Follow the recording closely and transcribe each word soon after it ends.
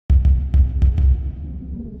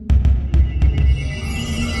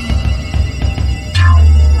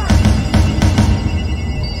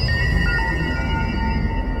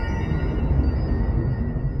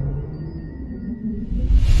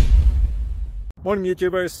Morning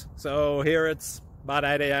YouTubers. So here it's about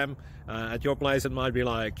 8 a.m. At your place it might be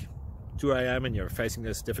like 2 a.m. and you're facing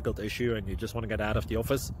this difficult issue and you just want to get out of the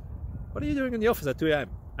office. What are you doing in the office at 2 a.m.?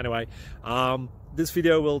 Anyway, this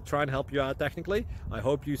video will try and help you out technically. I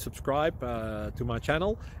hope you subscribe to my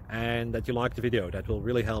channel and that you like the video. That will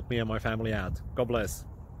really help me and my family out. God bless.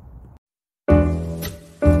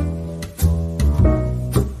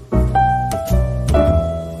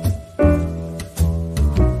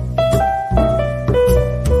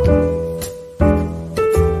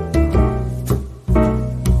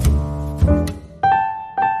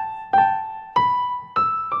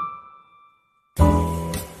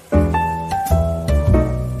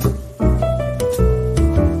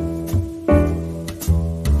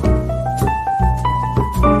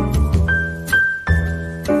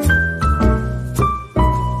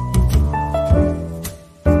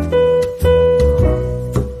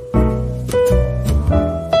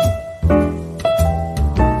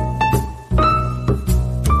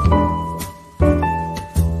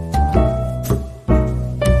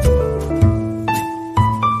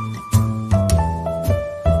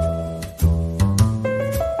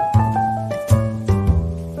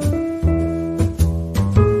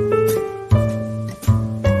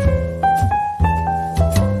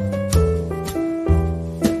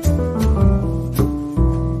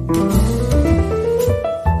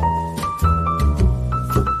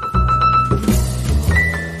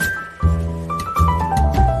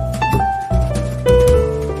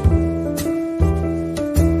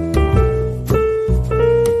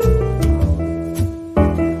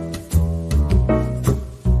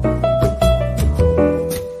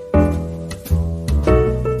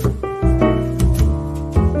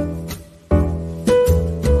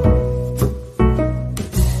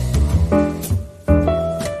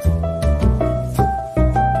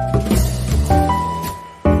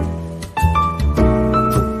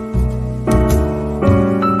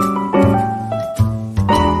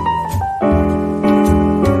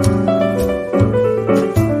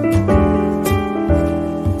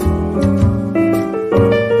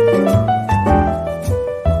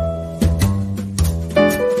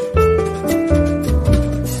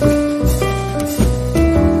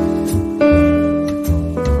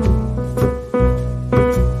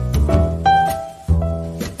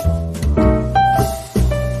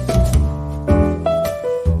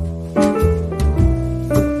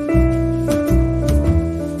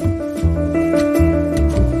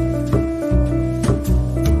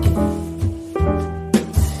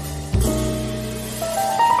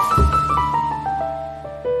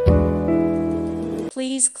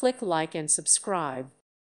 Please click like and subscribe.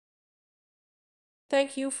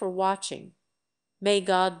 Thank you for watching. May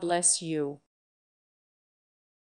God bless you.